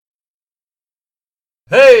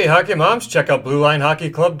Hey, hockey moms, check out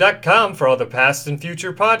BlueLineHockeyClub.com for all the past and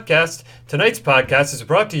future podcasts. Tonight's podcast is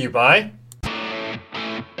brought to you by...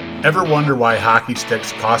 Ever wonder why hockey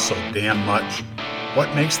sticks cost so damn much?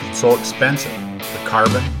 What makes them so expensive? The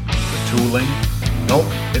carbon? The tooling? Nope,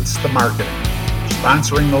 it's the marketing.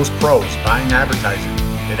 Sponsoring those pros, buying advertising.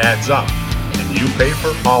 It adds up, and you pay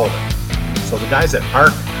for all of it. So the guys at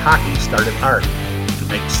Arc Hockey started Arc to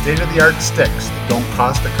make state-of-the-art sticks that don't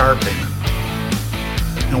cost a car payment.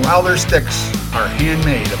 And while their sticks are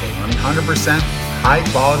handmade of 100%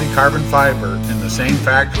 high-quality carbon fiber in the same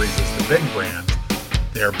factories as the big brands,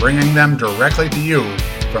 they are bringing them directly to you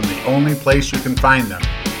from the only place you can find them,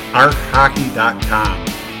 archockey.com.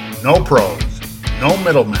 No pros, no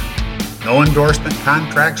middlemen, no endorsement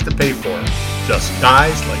contracts to pay for, just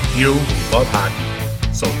guys like you who love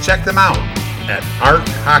hockey. So check them out at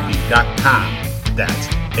archockey.com. That's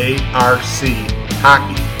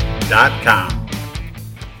archockey.com.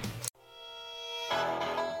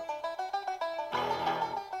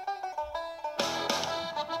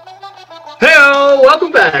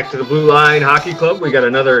 Welcome back to the Blue Line Hockey Club. We got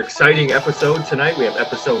another exciting episode tonight. We have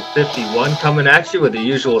episode 51 coming at you with the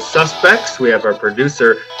usual suspects. We have our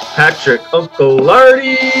producer, Patrick Uncle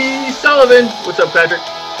Lardy Sullivan. What's up, Patrick?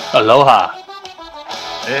 Aloha.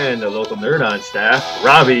 And the local nerd on staff,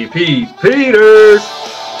 Robbie P. Peters.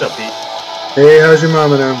 What's up, Pete? Hey, how's your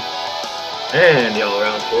mama now? And the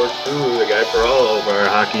all-around sports guru, the guy for all of our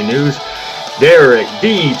hockey news, Derek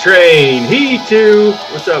D-Train. He too.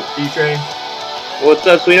 What's up, D-Train? What's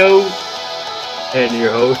up, sweetos? And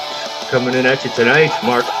your host coming in at you tonight,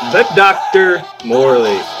 Mark the Doctor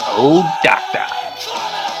Morley. Oh, doctor.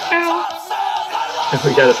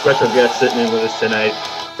 We got a special guest sitting in with us tonight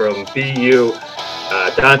from BU,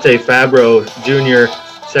 Dante Fabbro Jr.,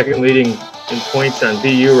 second leading in points on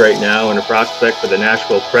BU right now and a prospect for the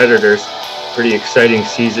Nashville Predators. Pretty exciting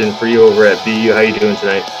season for you over at BU. How you doing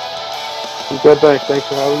tonight? I'm good, thanks. Thanks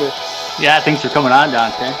for having me. Yeah, thanks for coming on,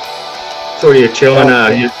 Dante. So are you chilling?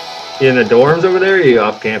 You in the dorms over there, or are you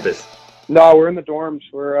off campus? No, we're in the dorms.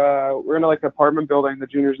 We're in like an apartment building. The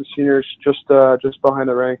juniors and seniors just behind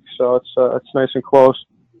the rink, so it's nice and close.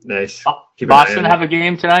 Nice. Boston have a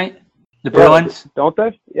game tonight. The Bruins, don't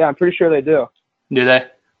they? Yeah, I'm pretty sure they do. Do they?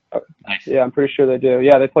 Nice. Yeah, I'm pretty sure they do.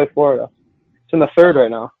 Yeah, they play Florida. It's in the third right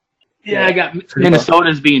now. Yeah, I got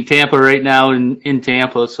Minnesota's beating Tampa right now in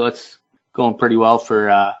Tampa, so it's going pretty well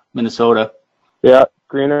for Minnesota. Yeah,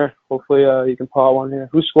 Greener. Hopefully you can paw one here.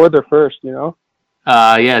 Who scored there first, you know?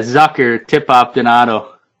 Yeah, Zucker, tip-off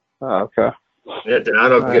Donato. Oh, okay. Yeah,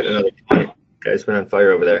 Donato getting another point. Guy's been on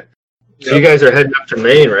fire over there. So you guys are heading up to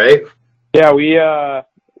Maine, right? Yeah, we're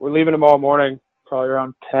leaving tomorrow morning, probably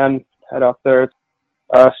around 10, head up there. It's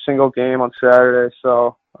a single game on Saturday,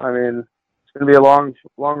 so, I mean, it's going to be a long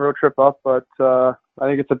road trip up, but I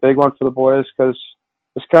think it's a big one for the boys because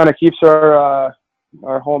this kind of keeps our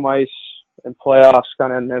home ice and playoffs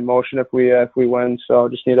kind of in motion if we win. So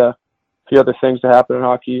just need a few other things to happen in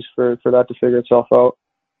hockey for that to figure itself out.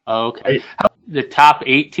 Okay. The top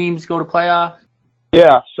 8 teams go to playoffs?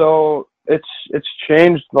 Yeah. So it's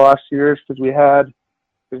changed the last few years because we had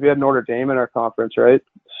Notre Dame in our conference, right?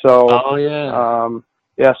 So. Oh yeah.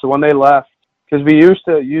 Yeah. So when they left, because we used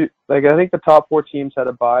to I think the top 4 teams had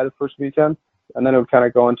a bye the first weekend, and then it would kind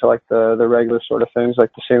of go into like the regular sort of things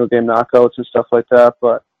like the single game knockouts and stuff like that,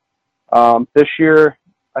 but. This year,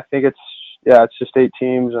 I think it's just 8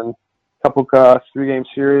 teams and a couple 3-game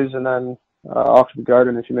series, and then off to the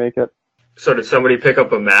Garden if you make it. So did somebody pick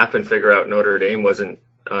up a map and figure out Notre Dame wasn't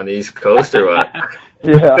on the East Coast or what?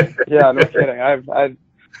 yeah, no kidding. I've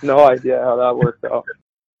no idea how that worked out.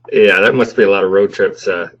 Yeah, that must be a lot of road trips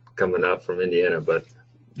coming up from Indiana. But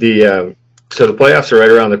so the playoffs are right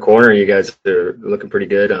around the corner. You guys are looking pretty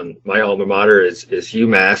good. My alma mater is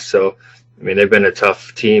UMass, so. I mean, they've been a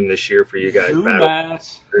tough team this year for you guys.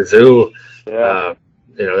 The Zoo. Yeah.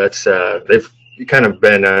 That's they've kind of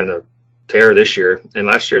been on a tear this year, and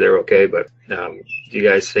last year they were okay. But do you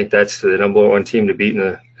guys think that's the number one team to beat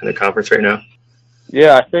in the conference right now?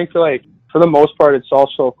 Yeah, I think like for the most part, it's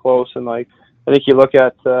also close. And like I think you look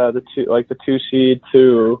at the 2 seed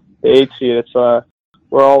to the 8 seed, it's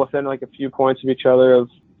we're all within like a few points of each other of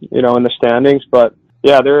in the standings. But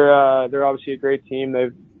yeah, they're obviously a great team.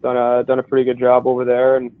 They've done a pretty good job over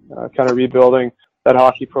there and kind of rebuilding that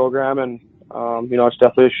hockey program, and it's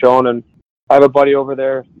definitely shown. And I have a buddy over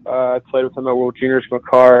there. I played with him at World Juniors,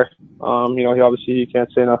 McCarr. He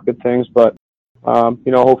can't say enough good things, but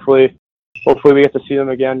hopefully we get to see them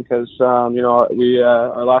again because our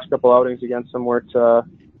last couple outings against them weren't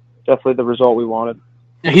definitely the result we wanted.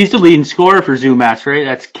 He's the leading scorer for ZooMass, right?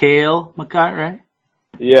 That's Cale McCart, right?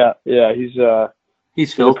 Yeah, he's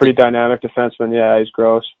He's a pretty dynamic defenseman. Yeah, he's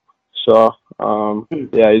gross. So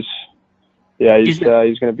he's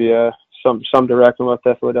going to be some direction with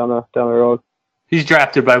definitely down the road. He's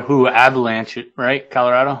drafted by who? Avalanche, right?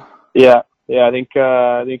 Colorado. Yeah. I think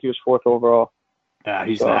he was 4th overall. Yeah,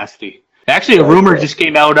 he's nasty. Actually, a rumor just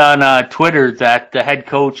came out on Twitter that the head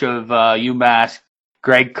coach of UMass,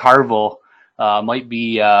 Greg Carvel, might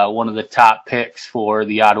be one of the top picks for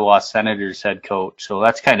the Ottawa Senators head coach. So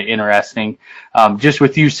that's kind of interesting. Just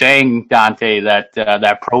with you saying, Dante, that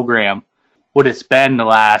that program, what it's been the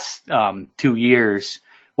last 2 years,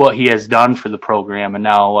 what he has done for the program, and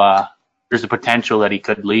now there's a potential that he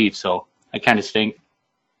could leave. So I kind of think.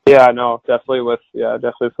 Yeah, no, definitely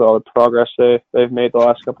for all the progress they've made the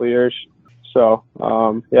last couple of years. So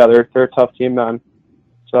they're a tough team, man.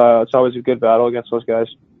 So it's always a good battle against those guys.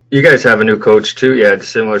 You guys have a new coach too. You had a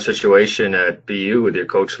similar situation at BU with your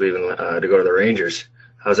coach leaving to go to the Rangers.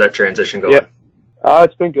 How's that transition going? Yeah,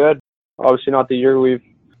 it's been good. Obviously, not the year we've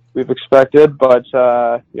expected, but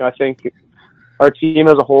I think our team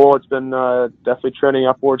as a whole, it's been definitely trending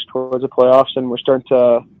upwards towards the playoffs, and we're starting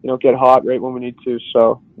to get hot right when we need to.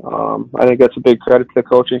 So I think that's a big credit to the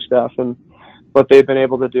coaching staff and what they've been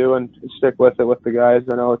able to do and stick with it with the guys.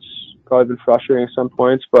 I know it's probably been frustrating at some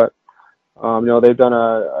points, but they've done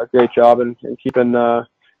a great job in keeping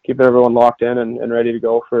everyone locked in and ready to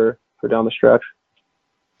go for down the stretch.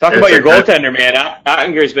 Talk about your goaltender, man.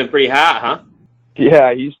 Ottinger's been pretty hot, huh?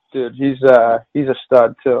 Yeah, he's a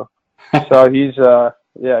stud too. So he's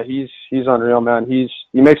unreal, man. He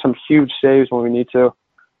makes some huge saves when we need to.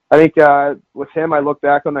 I think with him, I look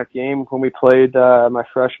back on that game when we played my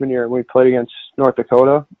freshman year and we played against North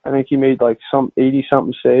Dakota. I think he made like some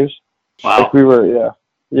 80-something saves. Wow. Like it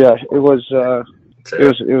was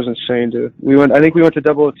insane, dude. I think we went to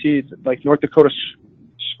double OT. Like North Dakota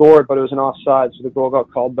scored, but it was an offside, so the goal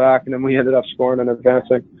got called back, and then we ended up scoring and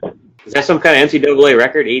advancing. Is that some kind of NCAA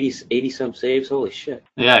record? 80-some saves? Holy shit.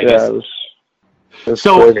 Yeah, I guess. It was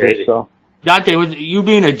So, crazy, so. Dante, with you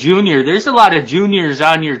being a junior, there's a lot of juniors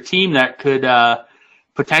on your team that could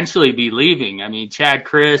potentially be leaving. I mean, Chad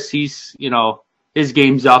Chris, he's, his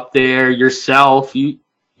game's up there. Yourself, you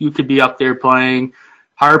could be up there playing.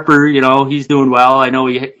 Harper, he's doing well. I know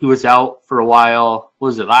he was out for a while.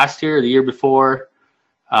 Was it last year or the year before?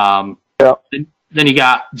 Yeah. Then you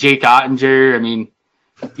got Jake Ottinger. I mean,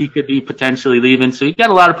 he could be potentially leaving. So you got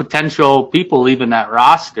a lot of potential people leaving that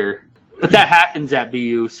roster. But that happens at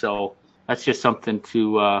BU, so that's just something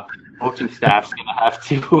to coaching staff's going to have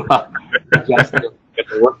to adjust to. Get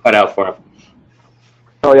the work cut out for him.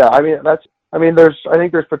 Oh yeah, I think there's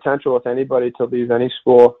potential with anybody to leave any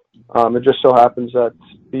school. It just so happens that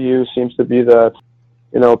BU seems to be the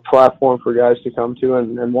platform for guys to come to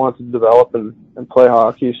and want to develop and play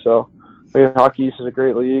hockey. So Hockey East is a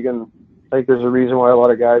great league, and I think there's a reason why a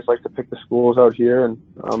lot of guys like to pick the schools out here, and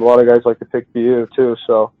a lot of guys like to pick BU too.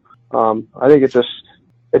 So I think it just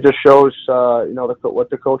shows what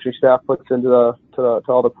the coaching staff puts into to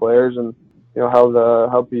all the players, and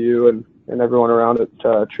how BU and everyone around it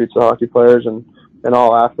treats the hockey players and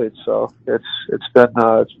all athletes. So it's been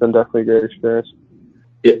definitely a great experience.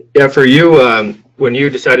 Yeah, for you, when you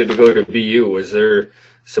decided to go to BU, was there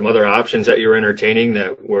some other options that you were entertaining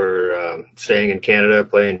that were staying in Canada,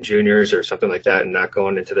 playing juniors or something like that, and not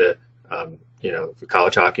going into the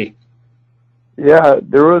college hockey? Yeah,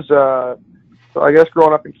 there was. So I guess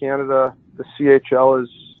growing up in Canada, the CHL is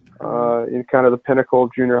in kind of the pinnacle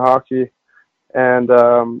of junior hockey, and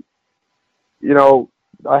I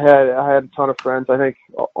had a ton of friends. I think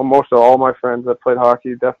most of all my friends that played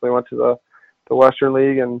hockey definitely went to the Western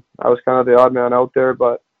League, and I was kind of the odd man out there.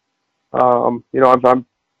 But I'm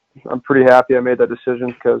pretty happy I made that decision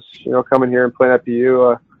because coming here and playing at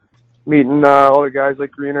BU, meeting all the guys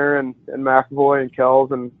like Greener and McAvoy and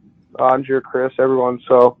Kells and Ottinger, Chris, everyone.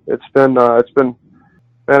 So it's been a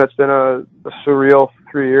surreal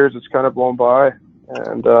 3 years. It's kind of blown by,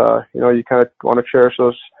 and you kind of want to cherish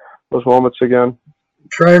those moments again.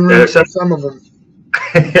 Try and remember some of them.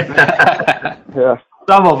 Yeah.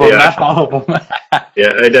 Some of them, not all of them.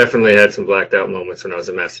 Yeah, I definitely had some blacked out moments when I was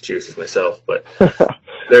in Massachusetts myself, but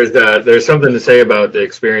there's something to say about the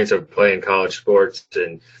experience of playing college sports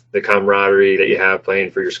and the camaraderie that you have playing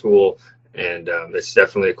for your school, and it's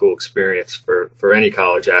definitely a cool experience for any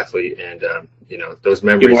college athlete, and those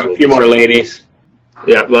memories. A few more ladies.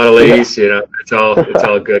 Yeah, a lot of ladies. It's all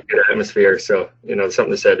good atmosphere. So something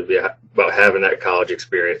to say to be about having that college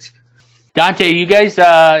experience. Dante, you guys,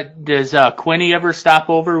 does Quinny ever stop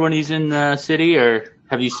over when he's in the city, or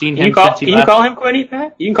have you seen him? Can you call him Quinny,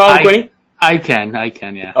 Pat? You can call him Quinny? I can,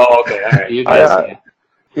 yeah. Oh, okay, all right. You guys can.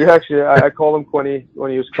 He actually, I called him Quinny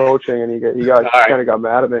when he was coaching, and he kind of got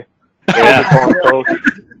mad at me. Yeah.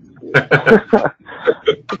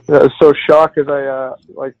 I was so shocked because I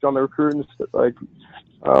like on the recruiting, like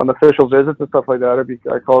on the official visits and stuff like that.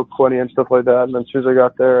 I called Quinny and stuff like that, and then as soon as I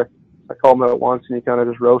got there, I called him out once, and he kind of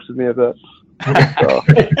just roasted me a bit. So,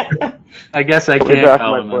 I guess I can't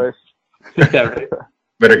call him. Place. Yeah, right.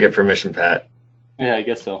 Better get permission, Pat. Yeah, I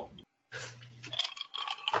guess so.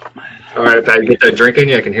 All right, Pat, you get that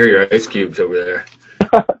drinking? I can hear your ice cubes over there.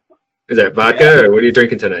 Is that vodka, or what are you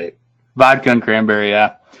drinking tonight? Vodka and cranberry,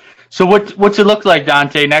 yeah. So what's it look like,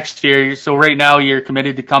 Dante, next year? So right now you're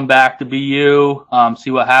committed to come back to BU,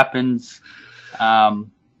 see what happens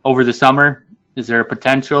over the summer. Is there a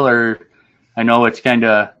potential, or I know it's kind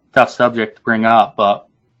of tough subject to bring up, but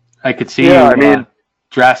I could see you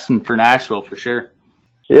drafting for Nashville for sure.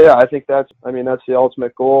 Yeah, I think that's the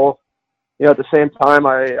ultimate goal. At the same time,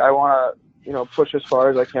 I want to, push as far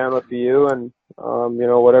as I can with BU, and,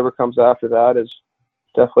 whatever comes after that is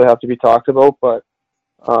definitely have to be talked about. But,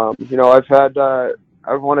 I've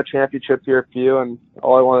won a championship here at BU, and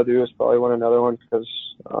all I want to do is probably win another one because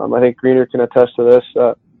I think Greener can attest to this.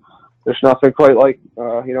 There's nothing quite like,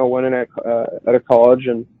 winning at a college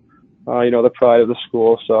and, the pride of the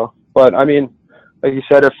school. So, but I mean, like you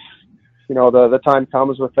said, if, the time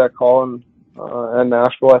comes with that call and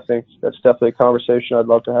Nashville, I think that's definitely a conversation I'd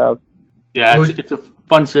love to have. Yeah, it's a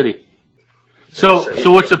fun city. So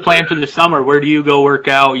what's the plan for the summer? Where do you go work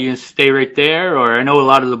out? You stay right there, or I know a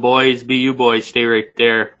lot of the boys, BU boys, stay right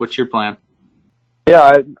there. What's your plan?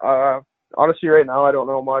 Yeah, honestly, right now I don't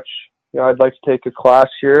know much. I'd like to take a class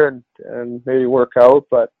here and maybe work out,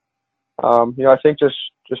 but I think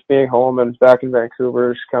just being home and back in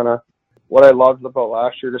Vancouver is kind of what I loved about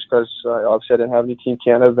last year. Just because obviously I didn't have any Team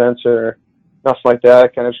Canada events or nothing like that. I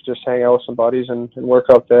kind of just hang out with some buddies and work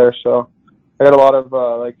out there. So I got a lot of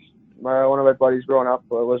one of my buddies growing up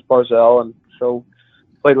was Barzell, and so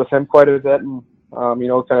played with him quite a bit, and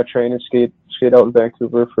kind of train and skate out in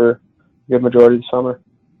Vancouver for a good majority of the summer.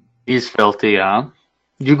 He's filthy, huh?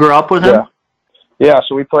 Did you grow up with him? Yeah.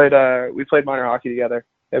 So we played minor hockey together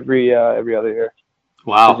every other year.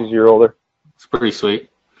 Wow. He's a year older. It's pretty sweet.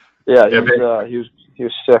 Yeah, he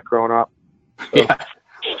was sick growing up. So. Yeah.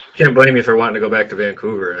 Can't blame you for wanting to go back to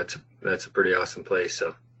Vancouver. That's a pretty awesome place.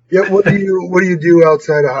 So. Yeah, what do you do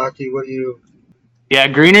outside of hockey? What do you? Yeah,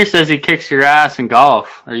 Greener says he kicks your ass in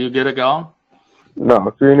golf. Are you good at golf? No,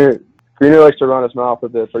 Greener likes to run his mouth a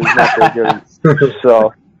bit, but he's not very good.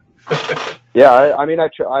 So, yeah,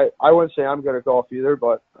 I wouldn't say I'm good at golf either,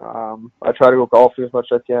 but I try to go golfing as much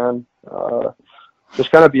as I can.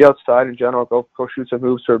 Just kind of be outside in general. Go shoot some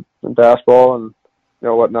hoops or basketball and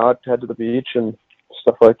whatnot. Head to the beach and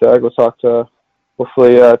stuff like that. Go talk to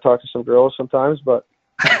some girls sometimes, but.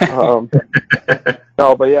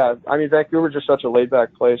 No, but yeah, Vancouver's just such a laid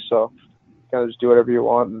back place, so kind of just do whatever you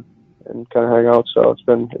want and kind of hang out. So it's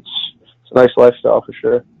a nice lifestyle for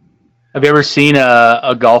sure. Have you ever seen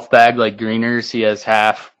a golf bag like Greener's? He has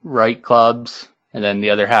half right clubs and then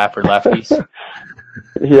the other half are lefties.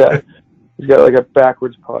 Yeah, he's got like a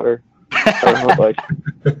backwards putter.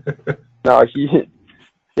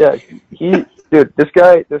 Dude, this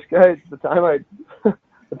guy. The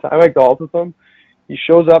time I golfed with him. He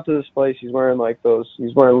shows up to this place. He's wearing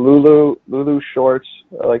he's wearing Lulu shorts,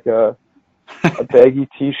 like a baggy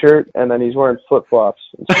T-shirt, and then he's wearing flip flops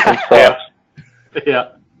and socks.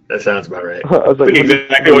 Yeah, that sounds about right. I was like,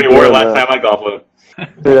 exactly what you wore last time I golfed with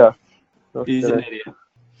him. Yeah, he's an idiot.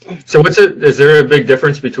 So is there a big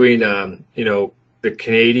difference between the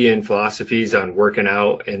Canadian philosophies on working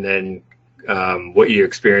out and then what you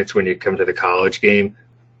experience when you come to the college game?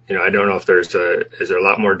 I don't know if is there a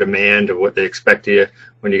lot more demand of what they expect of you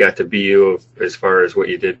when you got to BU as far as what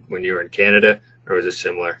you did when you were in Canada, or was it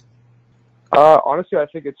similar? Honestly, I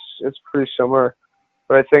think it's pretty similar,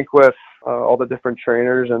 but I think with all the different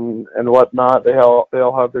trainers and whatnot, they all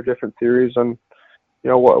have their different theories on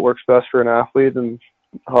what works best for an athlete and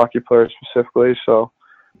hockey players specifically. So,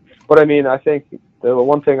 but I think the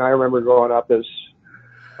one thing I remember growing up is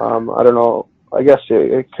I don't know. I guess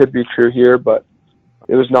it could be true here, but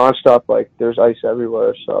it was nonstop. Like there's ice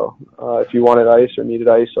everywhere. So if you wanted ice or needed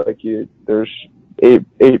ice, there's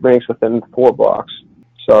eight rinks within 4 blocks.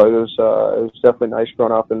 So it was definitely nice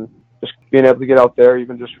growing up and just being able to get out there,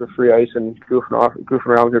 even just for free ice and goofing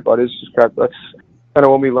around with your buddies. That's kind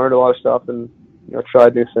of when we learned a lot of stuff and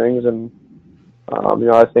tried new things. And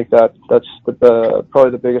I think that's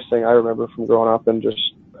probably the biggest thing I remember from growing up and just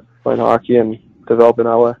playing hockey and developing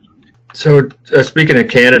that way. So speaking of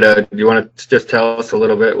Canada, do you want to just tell us a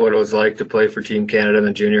little bit what it was like to play for Team Canada in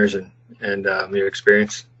the juniors and your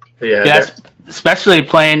experience? Yeah, especially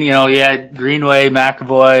playing, you had Greenway,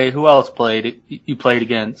 McAvoy. Who else played? You played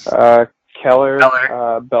against? Keller.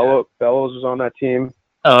 Bellows was on that team.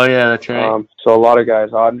 Oh, yeah, that's right. So a lot of guys.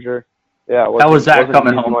 Odinger. Yeah, how was that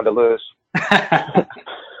coming home? One to lose.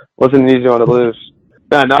 Wasn't an easy one to lose.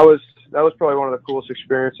 Yeah, and that was probably one of the coolest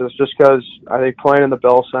experiences, just because I think playing in the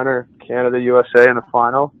Bell Center, Canada, USA in the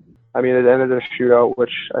final, I mean, it ended in a shootout,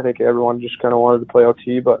 which I think everyone just kind of wanted to play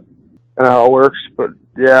OT, but I don't know how it works. But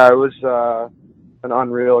yeah, it was an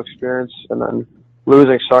unreal experience. And then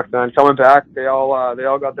losing sucked. Then coming back, they all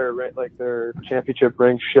got their championship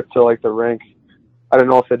ring shipped to the rink. I don't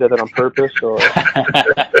know if they did that on purpose or.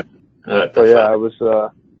 But yeah, it was.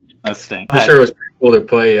 That stinks. I'm sure it was pretty cool to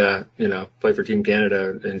play for Team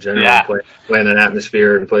Canada in general, play in an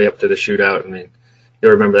atmosphere and play up to the shootout. I mean,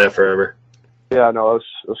 you'll remember that forever. Yeah, no, it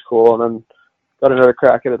was cool, and then got another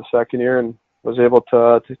crack at it the second year and was able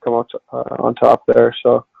to come out on top there.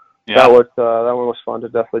 So that one was fun to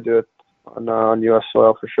definitely do it on U.S.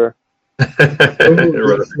 soil for sure.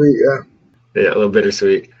 Bittersweet, yeah, a little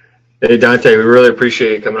bittersweet. Hey Dante, we really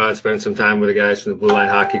appreciate you coming on and spending some time with the guys from the Blue Line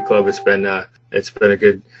Hockey Club. It's been a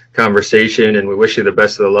good conversation, and we wish you the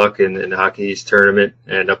best of the luck in the Hockey East tournament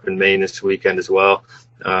and up in Maine this weekend as well.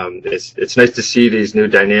 It's nice to see these new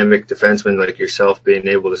dynamic defensemen like yourself being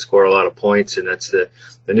able to score a lot of points, and that's the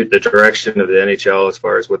direction of the NHL as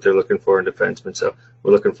far as what they're looking for in defensemen. So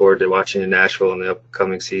we're looking forward to watching in Nashville in the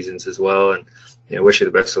upcoming seasons as well, and wish you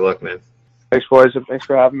the best of luck, man. Thanks, boys. Thanks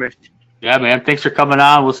for having me. Yeah, man. Thanks for coming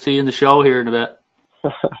on. We'll see you in the show here in a bit.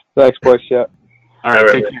 Thanks, boys. Yeah. All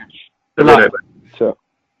right. Take care. Good luck. So.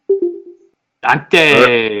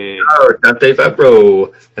 Dante. Oh, Dante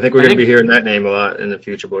Fabbro. I think we're going to be hearing that name a lot in the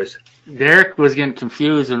future, boys. Derek was getting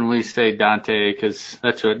confused when we say Dante because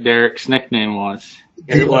that's what Derek's nickname was.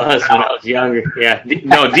 It was when I was younger. Yeah.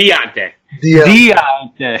 Deonte.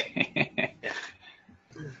 Deonte.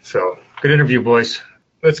 So, good interview, boys.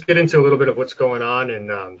 Let's get into a little bit of what's going on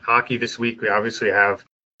in hockey this week. We obviously have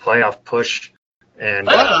playoff push, and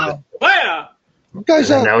wow.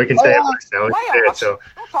 Now we can say it. So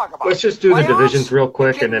let's just do the divisions real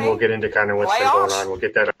quick, and then we'll get into kind of what's been going on. We'll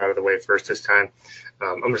get that out of the way first this time.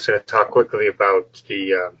 I'm just going to talk quickly about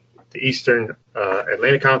the Eastern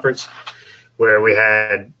Atlantic Conference, where we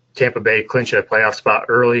had Tampa Bay clinch a playoff spot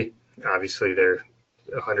early. Obviously, they're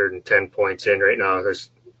 110 points in right now.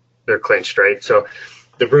 They're clinched, right? So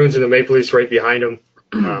the Bruins and the Maple Leafs right behind them.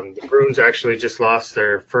 The Bruins actually just lost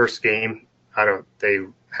their first game. They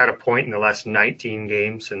had a point in the last 19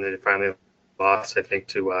 games, and they finally lost, I think,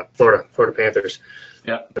 to Florida Panthers.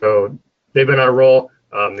 Yeah. So they've been on a roll.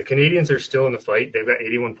 The Canadians are still in the fight. They've got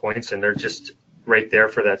 81 points, and they're just right there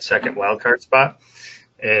for that second wild card spot.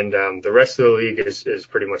 And the rest of the league is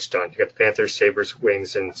pretty much done. You got the Panthers, Sabres,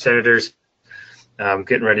 Wings, and Senators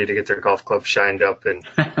getting ready to get their golf club shined up and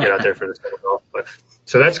get out there for the summer golf. But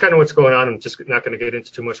so that's kind of what's going on. I'm just not going to get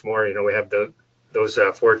into too much more. We have those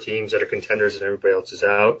 4 teams that are contenders and everybody else is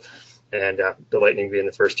out, and the Lightning being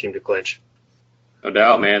the first team to clinch. No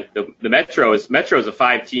doubt, man. The Metro is a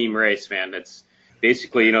 5-team race, man. That's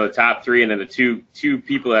basically the top 3, and then the two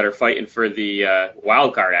people that are fighting for the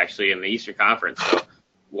wild card actually in the Eastern Conference. So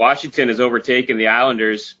Washington has overtaken the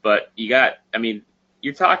Islanders, but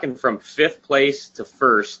you're talking from 5th place to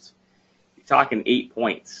 1st. You're talking 8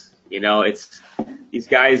 points. It's these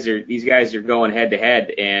guys are going head to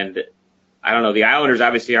head, and I don't know. The Islanders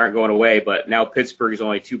obviously aren't going away, but now Pittsburgh is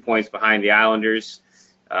only 2 points behind the Islanders.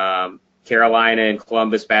 Carolina and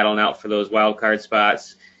Columbus battling out for those wild card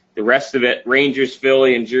spots. The rest of it, Rangers,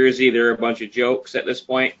 Philly, and Jersey, they're a bunch of jokes at this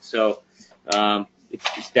point. So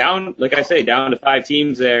it's down, like I say, down to 5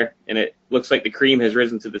 teams there, and it looks like the cream has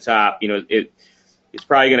risen to the top. It's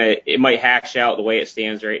probably it might hash out the way it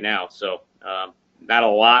stands right now. So not a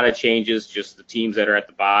lot of changes, just the teams that are at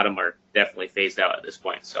the bottom are definitely phased out at this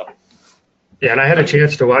point. So. Yeah, and I had a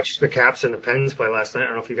chance to watch the Caps and the Pens play last night. I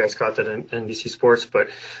don't know if you guys caught that in NBC Sports,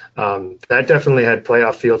 but that definitely had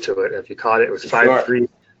playoff feel to it. If you caught it, it was 5-3.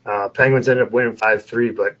 Penguins ended up winning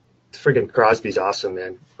 5-3, but friggin' Crosby's awesome,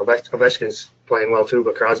 man. Ovechkin's playing well too,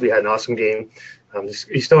 but Crosby had an awesome game.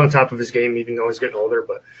 He's still on top of his game, even though he's getting older,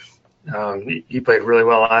 but he played really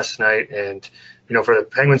well last night. And, for the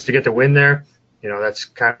Penguins to get the win there, that's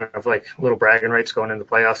kind of like little bragging rights going into the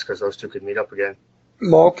playoffs because those two could meet up again.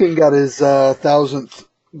 Malkin got his 1,000th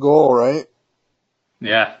goal, right?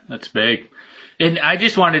 Yeah, that's big. And I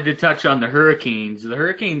just wanted to touch on the Hurricanes. The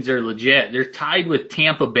Hurricanes are legit. They're tied with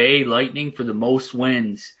Tampa Bay Lightning for the most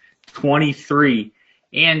wins, 23,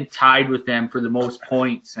 and tied with them for the most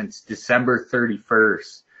points since December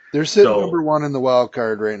 31st. They're sitting number 1 in the wild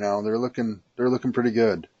card right now. They're looking pretty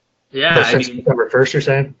good. Yeah, Since December 1st, you're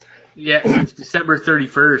saying? Yeah, since December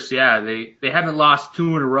 31st. Yeah, they haven't lost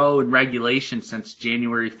 2 in a row in regulation since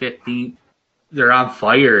January 15th. They're on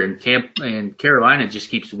fire, and Carolina just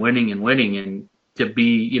keeps winning and winning, and to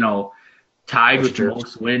be tied with the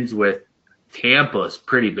most wins with Tampa is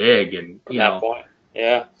pretty big. And point,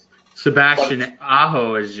 yeah, Sebastian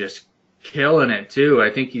Aho is just killing it too. I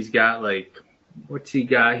think he's got what's he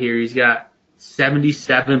got here? He's got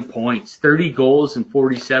 77 points, 30 goals, and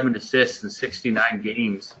 47 assists in 69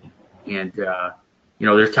 games. And,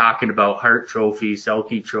 they're talking about Hart Trophy,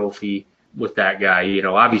 Selke Trophy with that guy.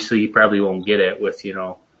 Obviously he probably won't get it with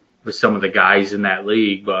some of the guys in that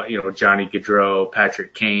league, but, Johnny Gaudreau,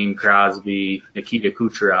 Patrick Kane, Crosby, Nikita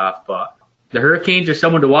Kucherov. But the Hurricanes are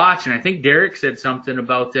someone to watch. And I think Derek said something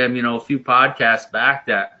about them, a few podcasts back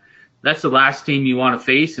that's the last team you want to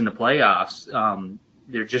face in the playoffs.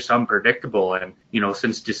 They're just unpredictable. And,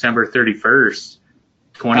 since December 31st,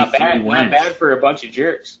 23 wins. Not bad for a bunch of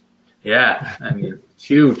jerks. Yeah, I mean, it's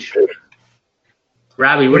huge.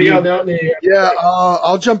 Robbie, what do you? Yeah,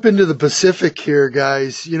 I'll jump into the Pacific here,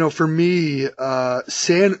 guys. For me,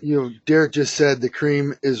 Derek just said the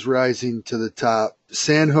cream is rising to the top.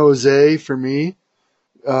 San Jose for me,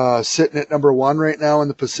 sitting at number 1 right now in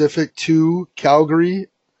the Pacific. 2, Calgary.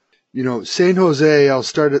 San Jose. I'll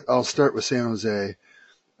start with San Jose.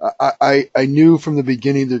 I knew from the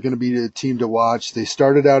beginning they're going to be a team to watch. They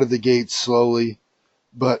started out of the gate slowly,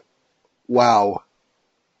 but wow.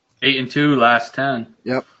 8-2 last 10.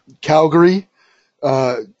 Yep. Calgary,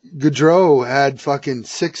 Gaudreau had fucking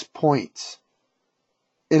 6 points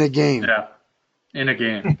in a game. Yeah, in a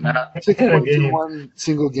game. 6 points in one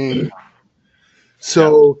single game.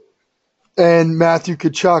 So, and Matthew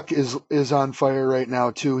Tkachuk is on fire right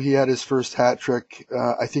now too. He had his first hat trick,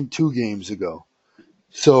 I think 2 games ago.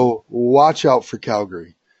 So watch out for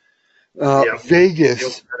Calgary.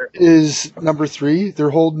 Vegas is number 3. They're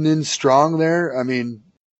holding in strong there. I mean,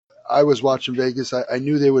 I was watching Vegas. I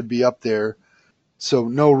knew they would be up there. So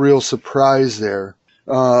no real surprise there.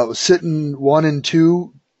 Sitting 1 and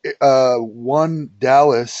 2, 1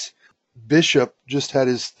 Dallas. Bishop just had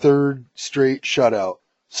his 3rd straight shutout.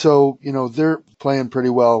 So, they're playing pretty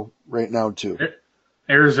well right now too.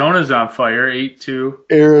 Arizona's on fire,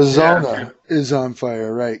 8-2. Arizona is on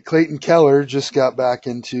fire, right. Clayton Keller just got back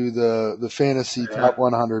into the fantasy top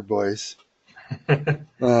 100, boys.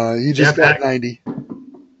 He just got 90.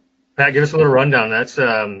 Pat, give us a little rundown.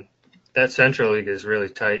 That Central League is really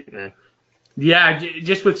tight, man. Yeah,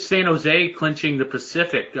 just with San Jose clinching the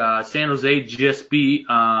Pacific. San Jose just beat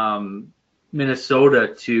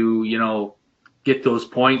Minnesota to, get those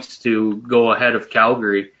points to go ahead of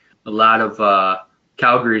Calgary. A lot of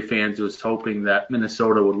Calgary fans was hoping that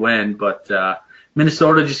Minnesota would win, but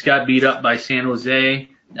Minnesota just got beat up by San Jose,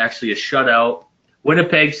 actually a shutout.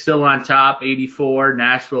 Winnipeg's still on top, 84,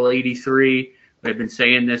 Nashville 83. We've been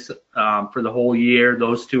saying this for the whole year.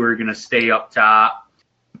 Those two are going to stay up top.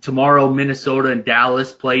 Tomorrow, Minnesota and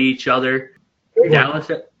Dallas play each other. Good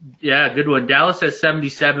one. Dallas has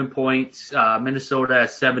 77 points. Minnesota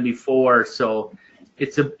has 74. So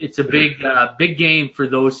it's a big game for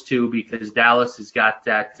those two because Dallas has got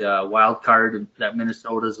that wild card that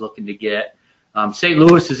Minnesota is looking to get. St.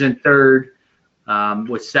 Louis is in 3rd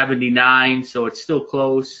with 79, so it's still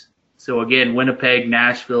close. So again, Winnipeg,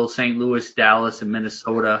 Nashville, St. Louis, Dallas, and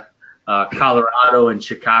Minnesota. Colorado and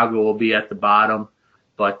Chicago will be at the bottom.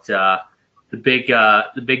 But the big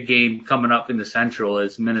game coming up in the Central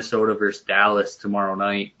is Minnesota versus Dallas tomorrow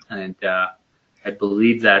night, and I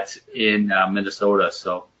believe that's in Minnesota.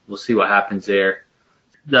 So we'll see what happens there.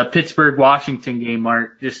 The Pittsburgh-Washington game,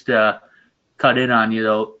 Mark, just cut in on you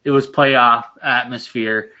though. It was playoff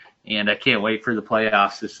atmosphere, and I can't wait for the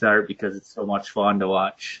playoffs to start because it's so much fun to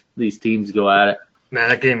watch these teams go at it. Man,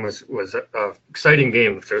 that game was an exciting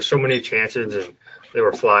game. There were so many chances, and they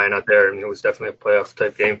were flying out there, and it was definitely a playoff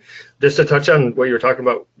type game. Just to touch on what you were talking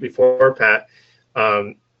about before, Pat,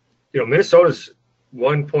 Minnesota's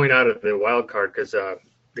 1 point out of the wild card because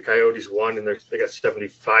the Coyotes won, and they got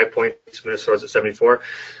 75 points. Minnesota's at 74.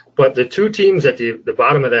 But the 2 teams at the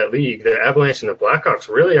bottom of that league, the Avalanche and the Blackhawks,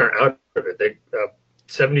 really aren't out of it. They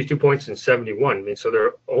 72 points and 71. I mean, so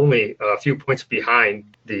they're only a few points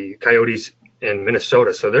behind the Coyotes in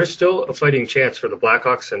Minnesota. So there's still a fighting chance for the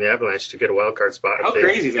Blackhawks and the Avalanche to get a wild card spot. How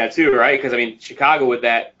crazy is that too, right? Because, I mean, Chicago with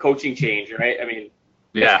that coaching change, right? I mean,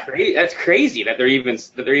 that's crazy that they're even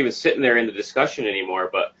sitting there in the discussion anymore.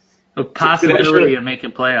 But a possibility of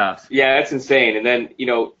making playoffs. Yeah, that's insane. And then,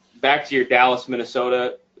 back to your Dallas,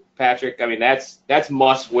 Minnesota, Patrick, I mean, that's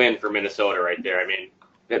must win for Minnesota right there. I mean,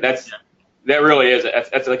 that really is.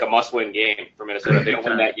 That's like a must win game for Minnesota. If they don't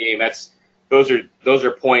win that game, that's those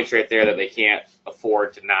are points right there that they can't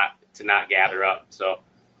afford to not gather up. So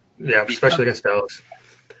yeah, especially against Dallas.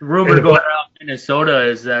 Rumor going around Minnesota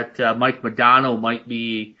is that Mike Modano might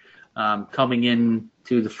be coming in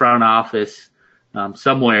to the front office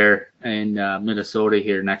somewhere in Minnesota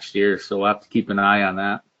here next year. So we'll have to keep an eye on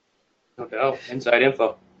that. No doubt. Inside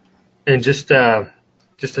info. And just to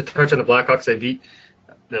touch on the Blackhawks, they beat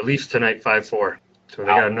the Leafs tonight 5-4. So they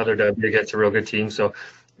got another W against a real good team. So,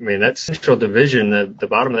 I mean, that Central Division, the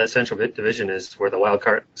bottom of that Central Division is where the wild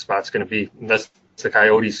card spot's going to be. Unless the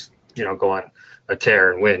Coyotes, go on a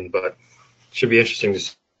tear and win. But it should be interesting to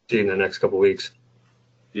see in the next couple of weeks.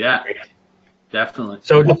 Yeah, definitely.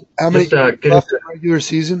 So how many left in the regular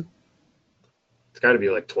season? It's got to be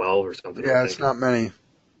like 12 or something. Yeah, it's not many.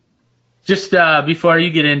 Just before you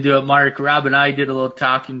get into it, Mark, Rob and I did a little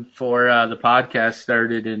talking before the podcast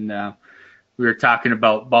started, and we were talking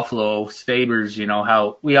about Buffalo Sabres,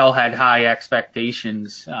 how we all had high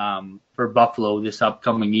expectations for Buffalo this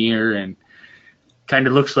upcoming year, and kind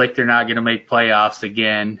of looks like they're not going to make playoffs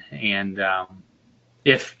again. And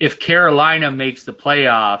if Carolina makes the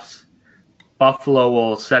playoffs, Buffalo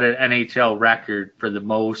will set an NHL record for the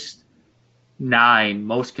most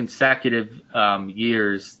consecutive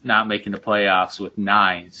years not making the playoffs with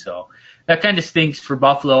 9. So that kind of stinks for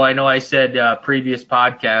Buffalo. I know I said previous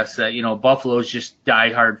podcasts that, Buffalo's just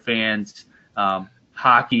diehard fans,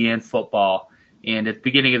 hockey and football. And at the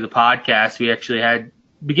beginning of the podcast,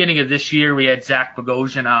 beginning of this year, we had Zach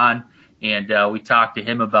Bogosian on, and we talked to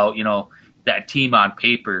him about, that team on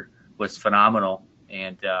paper was phenomenal.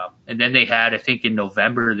 And then they had, I think in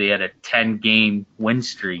November, they had a 10-game win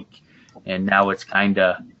streak. And now it's kind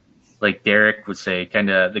of, like Derek would say, kind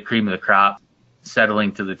of the cream of the crop,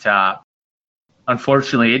 settling to the top.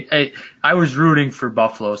 Unfortunately, I was rooting for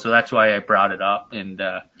Buffalo, so that's why I brought it up. And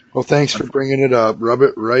well, thanks for bringing it up. Rub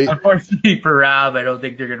it right. Unfortunately for Rob, I don't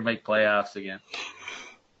think they're going to make playoffs again.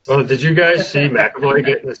 Well, did you guys see McAvoy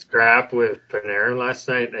getting the scrap with Panarin last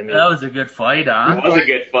night? I mean, that was a good fight, huh? It was a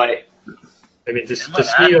good fight. I mean, to see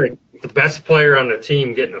like the best player on the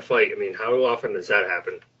team getting a fight. I mean, how often does that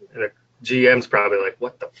happen? And the GM's probably like,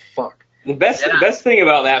 "What the fuck?" The best thing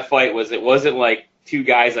about that fight was it wasn't like two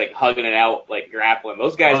guys like hugging it out, like grappling.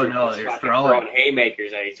 Those guys were just fucking throwing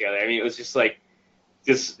haymakers at each other. I mean, it was just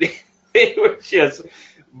they were just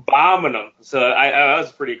bombing them. So that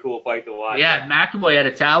was a pretty cool fight to watch. Yeah, McAvoy had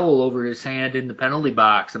a towel over his hand in the penalty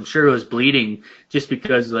box. I'm sure it was bleeding just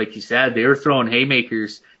because, like you said, they were throwing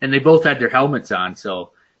haymakers, and they both had their helmets on.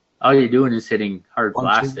 So all you're doing is hitting hard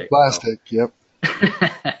plastic. Yep.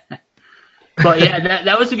 But yeah,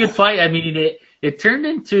 that was a good fight. I mean, it turned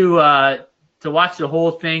into to watch the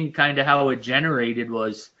whole thing, kind of how it generated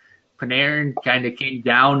was Panarin kind of came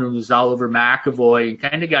down and was all over McAvoy and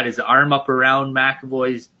kind of got his arm up around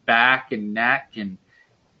McAvoy's back and neck, and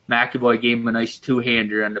McAvoy gave him a nice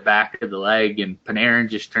two-hander on the back of the leg, and Panarin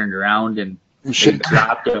just turned around and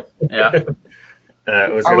dropped him. Yeah.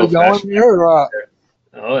 It was Are we going here? Oh,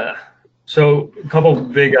 yeah. So a couple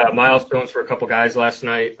big milestones for a couple guys last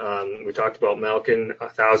night. We talked about Malkin,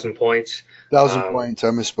 1,000 points. 1,000 points. I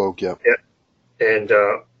misspoke, yeah. And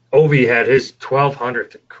Ovi had his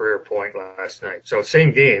 1,200th career point last night. So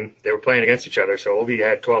same game. They were playing against each other. So Ovi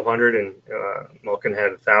had 1,200 and Malkin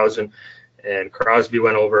had 1,000. And Crosby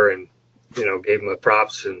went over and, gave him the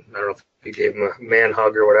props. And I don't know if he gave him a man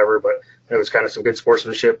hug or whatever, but it was kind of some good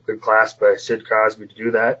sportsmanship, good class by Sid Crosby to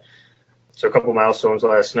do that. So a couple milestones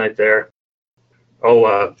last night there.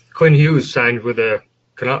 Quinn Hughes signed with the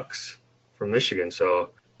Canucks from Michigan.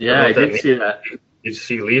 So yeah, I did see that. Is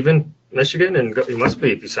he leaving Michigan? And he must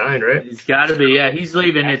be if he signed, right? He's got to be. Yeah, he's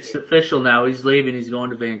leaving. It's official now. He's leaving. He's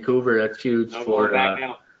going to Vancouver. That's huge No for going back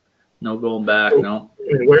now. No going back. No.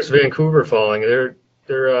 And where's Vancouver falling? They're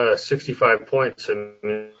 65 points. I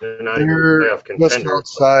mean, they're not even playoff Just contender.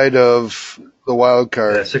 outside of the wild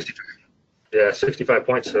card. Yeah, 65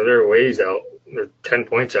 points. So they're ways out. They're 10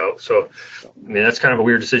 points out. So, I mean, that's kind of a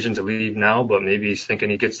weird decision to leave now, but maybe he's thinking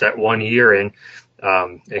he gets that 1 year in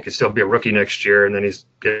and can still be a rookie next year, and then he's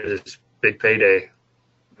get his big payday.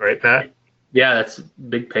 Right, Pat? Yeah, that's a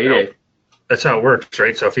big payday. That's how it works,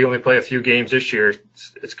 right? So if you only play a few games this year,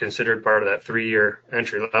 it's considered part of that 3-year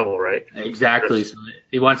entry level, right? Exactly. So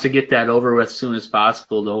he wants to get that over with as soon as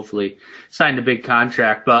possible to hopefully sign the big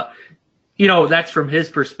contract. But, that's from his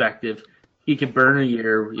perspective. He can burn a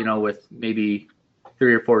year, with maybe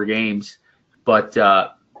 3 or 4 games. But,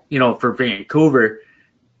 for Vancouver,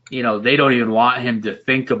 they don't even want him to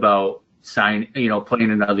think about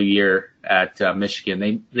playing another year at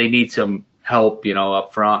Michigan. They need some help,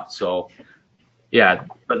 up front. So, yeah,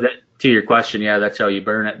 but to your question, yeah, that's how you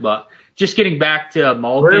burn it. But just getting back to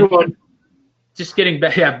Malkin. just getting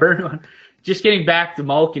back. Yeah, Bergeron. Just getting back to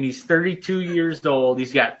Malkin. He's 32 years old.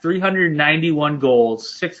 He's got 391 goals,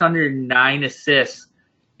 609 assists,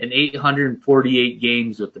 and 848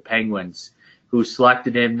 games with the Penguins, who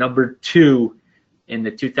selected him number 2 in the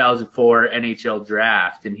 2004 NHL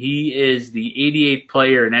draft. And he is the 88th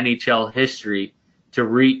player in NHL history to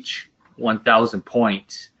reach 1,000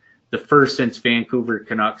 points, the first since Vancouver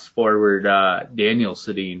Canucks forward Daniel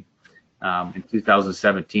Sedin in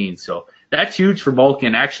 2017. So that's huge for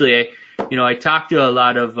Malkin. Actually, I talked to a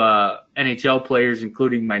lot of NHL players,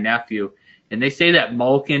 including my nephew, and they say that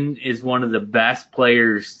Malkin is one of the best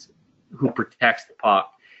players who protects the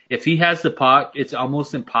puck. If he has the puck, it's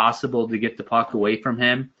almost impossible to get the puck away from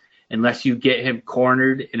him unless you get him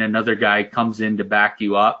cornered and another guy comes in to back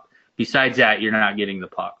you up. Besides that, you're not getting the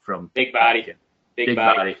puck from big body. Big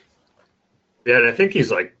body. Yeah, and I think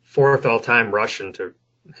he's like 4th all-time Russian to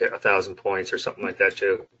hit 1,000 points or something like that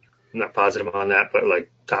too. I'm not positive on that, but like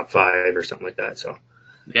top 5 or something like that. So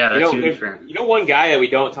yeah, that's huge. One guy that we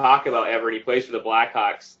don't talk about ever, and he plays for the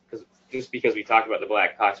Blackhawks, because we talked about the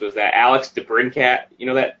Blackhawks, was that Alex DeBrincat. You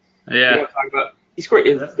know that? Yeah. We don't talk about. He scored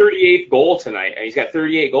his 38th goal tonight, and he's got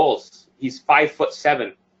 38 goals. He's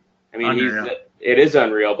 5'7". I mean, it is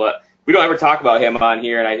unreal, but we don't ever talk about him on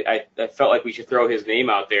here, and I felt like we should throw his name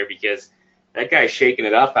out there because that guy's shaking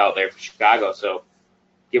it up out there for Chicago. So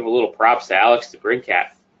give a little props to Alex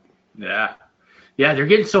DeBrincat. Yeah, they're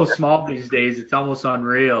getting so small these days. It's almost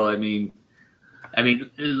unreal. I mean,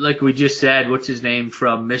 like we just said, what's his name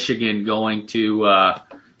from Michigan going to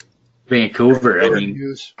Vancouver?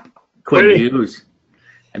 Quinn Hughes.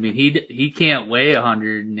 I mean, he can't weigh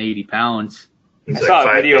 180 pounds. I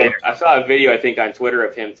saw a video I think on Twitter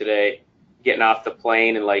of him today getting off the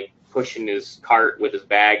plane and like pushing his cart with his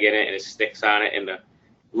bag in it and his sticks on it, and the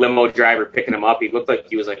limo driver picking him up. He looked like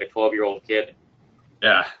he was like a 12-year-old kid.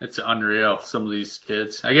 Yeah, it's unreal, some of these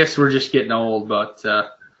kids. I guess we're just getting old, but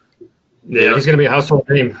yeah, he's going to be a household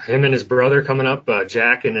name. Him and his brother coming up,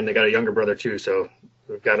 Jack, and then they got a younger brother too. So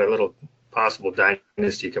we've got a little possible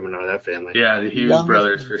dynasty coming out of that family. Yeah, the Hughes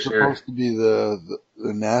brothers for sure. Supposed to be the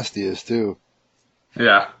nastiest too.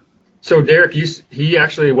 Yeah. So Derek, he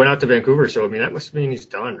actually went out to Vancouver. So I mean, that must mean he's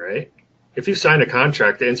done, right? If you signed a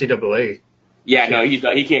contract, the NCAA. Yeah, no, he's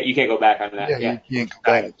done. He can't. You can't go back on that. Yeah, you can't go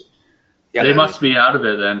back. Yeah, they must be out of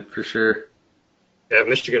it then, for sure. Yeah,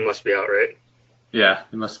 Michigan must be out, right? Yeah,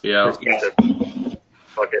 they must be out. Yeah.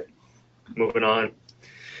 Fuck it. Moving on.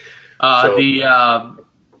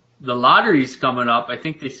 The lottery's coming up. I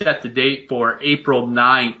think they set the date for April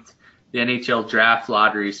 9th. The NHL draft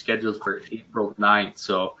lottery is scheduled for April 9th.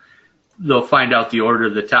 So they'll find out the order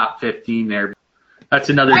of the top 15 there. That's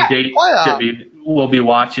another date we'll be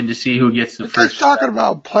watching to see who gets the first. Talking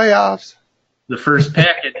about playoffs. The first pick,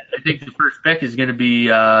 I think the first pick is going to be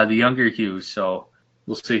the younger Hughes, so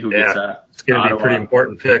we'll see who gets that. It's going to be a pretty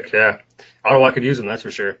important pick, yeah. Ottawa could use him, that's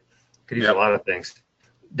for sure. Could use a lot of things.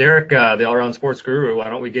 Derek, the all-around sports guru, why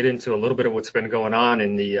don't we get into a little bit of what's been going on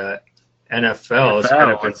in the NFL? It's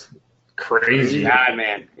kind of been crazy. God,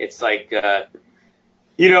 man. It's like,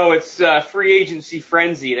 it's free agency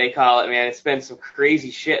frenzy, they call it, man. It's been some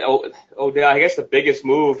crazy shit. Odell, I guess the biggest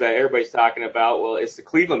move that everybody's talking about, it's the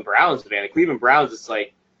Cleveland Browns, man. The Cleveland Browns, it's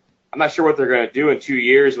like, I'm not sure what they're going to do in 2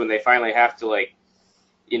 years when they finally have to,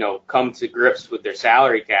 come to grips with their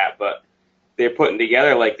salary cap, but they're putting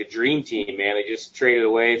together, the dream team, man. They just traded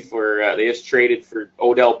for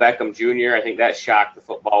Odell Beckham Jr. I think that shocked the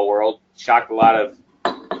football world, shocked a lot of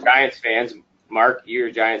Giants fans. Mark, you're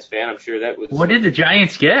a Giants fan. I'm sure that was. What did the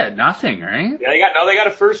Giants get? Nothing, right? Yeah, they got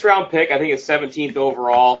a first-round pick. I think it's 17th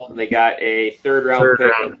overall. They got a third-round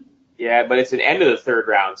pick. Yeah, but it's an end of the third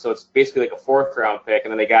round, so it's basically like a fourth-round pick.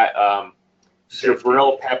 And then they got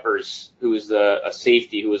Jabril Peppers, who is a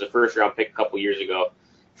safety, who was a first-round pick a couple years ago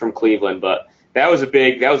from Cleveland. But that was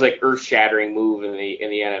earth-shattering move in the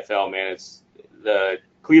NFL, man. It's the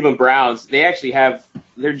Cleveland Browns. They actually have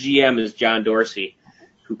their GM is John Dorsey,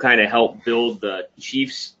 who kind of helped build the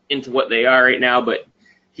Chiefs into what they are right now. But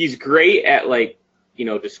he's great at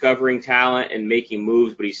discovering talent and making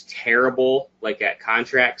moves, but he's terrible at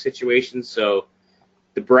contract situations. So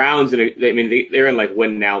the Browns, they're in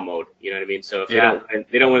win now mode. You know what I mean? So if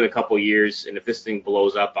they don't win in a couple of years, and if this thing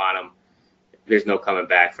blows up on them, there's no coming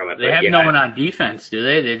back from it. They have no one on defense, do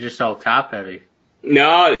they? They're just all top heavy.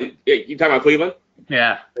 No, you talking about Cleveland?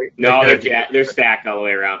 Yeah. No, they're stacked all the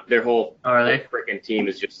way around. Their whole freaking team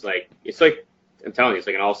is just I'm telling you, it's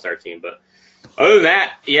like an all-star team. But other than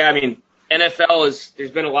that, NFL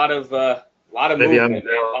there's been a lot of movement,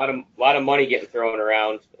 a lot of money getting thrown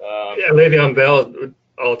around. Le'Veon Bell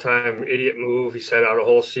all-time idiot move. He sat out a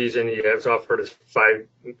whole season. He was offered a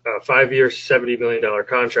 5-year, $70 million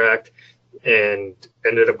contract, and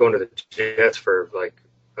ended up going to the Jets for like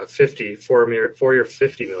a 4-year,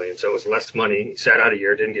 $50 million. So it was less money. He sat out a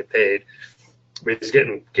year, didn't get paid, but he's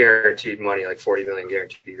getting guaranteed money, like $40 million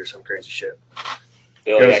guaranteed or some crazy shit.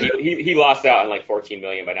 He lost out on like $14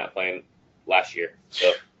 million by not playing last year.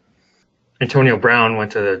 So Antonio Brown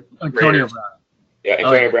went to the Raiders. Yeah,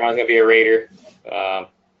 Antonio Brown's gonna be a Raider.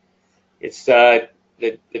 It's the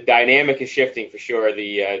dynamic is shifting for sure.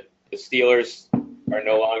 The Steelers are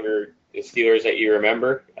no longer the Steelers that you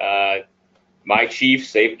remember. My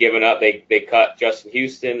Chiefs, they've given up. They cut Justin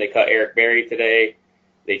Houston. They cut Eric Berry today.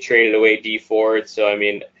 They traded away Dee Ford. So I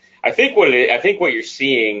mean, I think what you're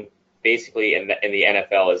seeing basically in the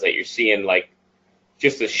NFL is that you're seeing like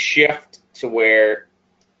just a shift to where,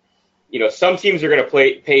 you know, some teams are going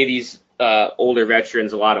to pay these older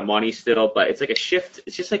veterans a lot of money still, but it's like a shift.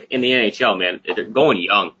 It's just like in the NHL, man. They're going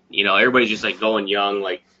young. You know, everybody's just like going young.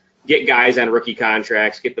 Like, get guys on rookie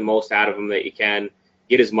contracts, get the most out of them that you can,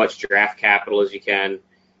 get as much draft capital as you can,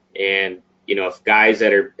 and you know, if guys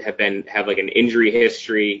that have like an injury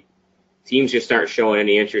history, teams just aren't showing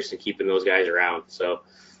any interest in keeping those guys around. So,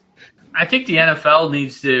 I think the NFL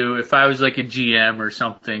needs to. If I was like a GM or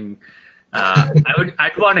something,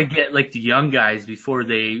 I'd want to get like the young guys before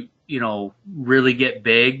they, you know, really get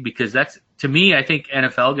big, because that's, to me, I think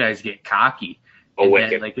NFL guys get cocky.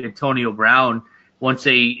 Then, like Antonio Brown, once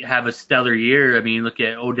they have a stellar year, I mean, look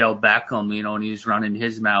at Odell Beckham, you know, and he's running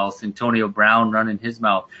his mouth. Antonio Brown running his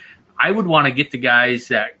mouth. I would want to get the guys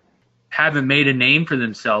that haven't made a name for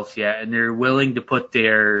themselves yet, and they're willing to put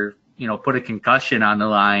a concussion on the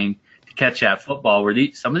line to catch that football.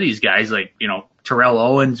 Where some of these guys, like, you know, Terrell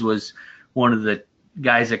Owens was one of the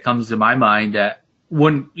guys that comes to my mind that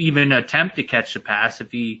wouldn't even attempt to catch the pass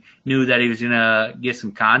if he knew that he was going to get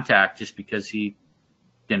some contact, just because he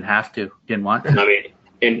didn't want to. I mean,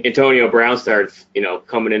 and Antonio Brown starts, you know,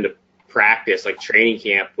 coming into practice, like training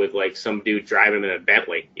camp, with like some dude driving him in a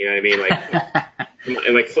Bentley. You know what I mean?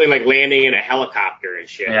 Like, like landing in a helicopter and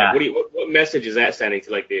shit. Yeah. Like, what message is that sending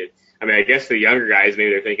to like I guess the younger guys,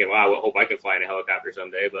 maybe they're thinking, wow, I hope I can fly in a helicopter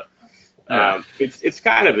someday, but it's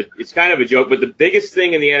kind of a joke. But the biggest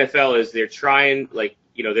thing in the NFL is they're trying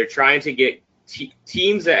to get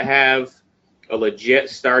teams that have a legit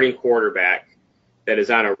starting quarterback that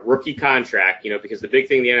is on a rookie contract, you know, because the big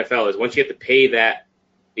thing in the NFL is once you have to pay that,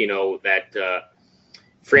 you know, that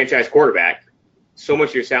franchise quarterback, so much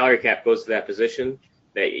of your salary cap goes to that position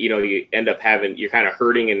that, you know, you end up you're kind of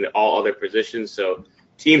hurting in all other positions. So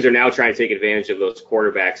teams are now trying to take advantage of those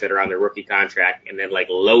quarterbacks that are on their rookie contract and then like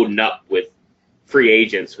loading up with free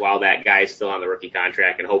agents while that guy's still on the rookie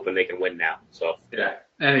contract and hoping they can win now. So yeah,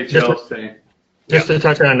 NHL's thing. Just to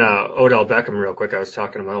touch on Odell Beckham real quick, I was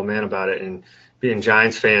talking to my old man about it, and being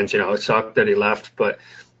Giants fans, you know, it sucked that he left, but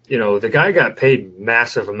you know, the guy got paid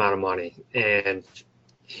massive amount of money, and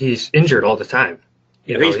he's injured all the time.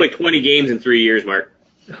 I think he's played 20 games in 3 years, Mark.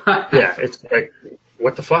 Yeah, it's like,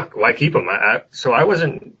 what the fuck? Why keep him? So I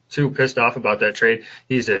wasn't too pissed off about that trade.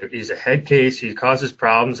 He's a head case. He causes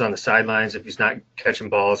problems on the sidelines if he's not catching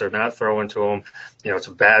balls or not throwing to him. You know, it's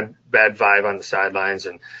a bad vibe on the sidelines,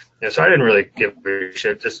 and you know, so I didn't really give a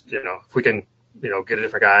shit. Just, you know, if we can, you know, get a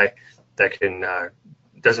different guy that can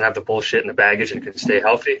doesn't have the bullshit and the baggage and can stay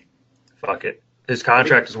healthy, fuck it. His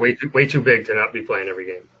contract is way too big to not be playing every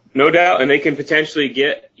game. No doubt, and they can potentially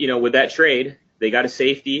get, you know, with that trade, they got a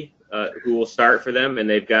safety who will start for them, and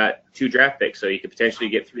they've got 2 draft picks, so you could potentially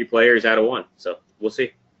get 3 players out of 1. So we'll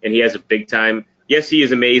see. And he has a big time. Yes, he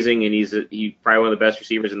is amazing, and he's probably one of the best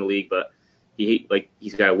receivers in the league, but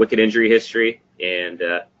he's got a wicked injury history, and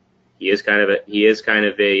he is kind of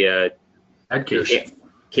a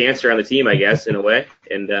cancer on the team, I guess, in a way.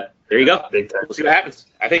 And there you go. We'll see what happens.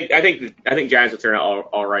 I think Giants will turn out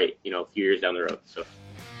all right, you know, a few years down the road. So.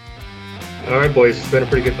 All right, boys, it's been a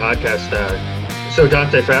pretty good podcast. So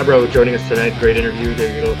Dante Fabbro joining us tonight. Great interview.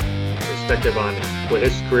 Get a little perspective on what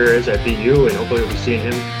his career is at BU, and hopefully we'll be seeing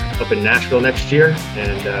him up in Nashville next year,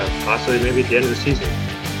 and possibly maybe at the end of the season.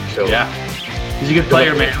 So yeah, he's a good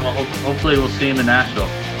player, man. Well, hopefully we'll see him in Nashville.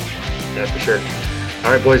 Yeah, for sure.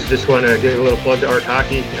 All right, boys, just want to give a little plug to Arc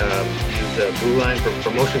Hockey. Use the Blue Line for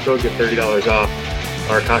promotion code. Get $30 off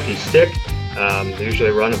Arc Hockey stick. They usually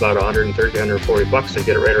run about $130, $140. They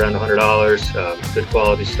get it right around $100. Good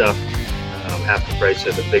quality stuff. Half the price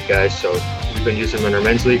of the big guys. So we've been using them in our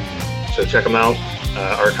men's league. So check them out,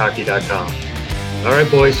 archockey.com. All right,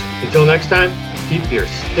 boys. Until next time, keep your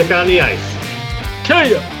stick on the ice. Kill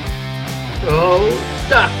ya! Oh,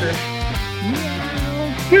 doctor.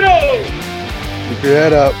 Get out! Keep your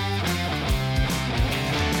head up.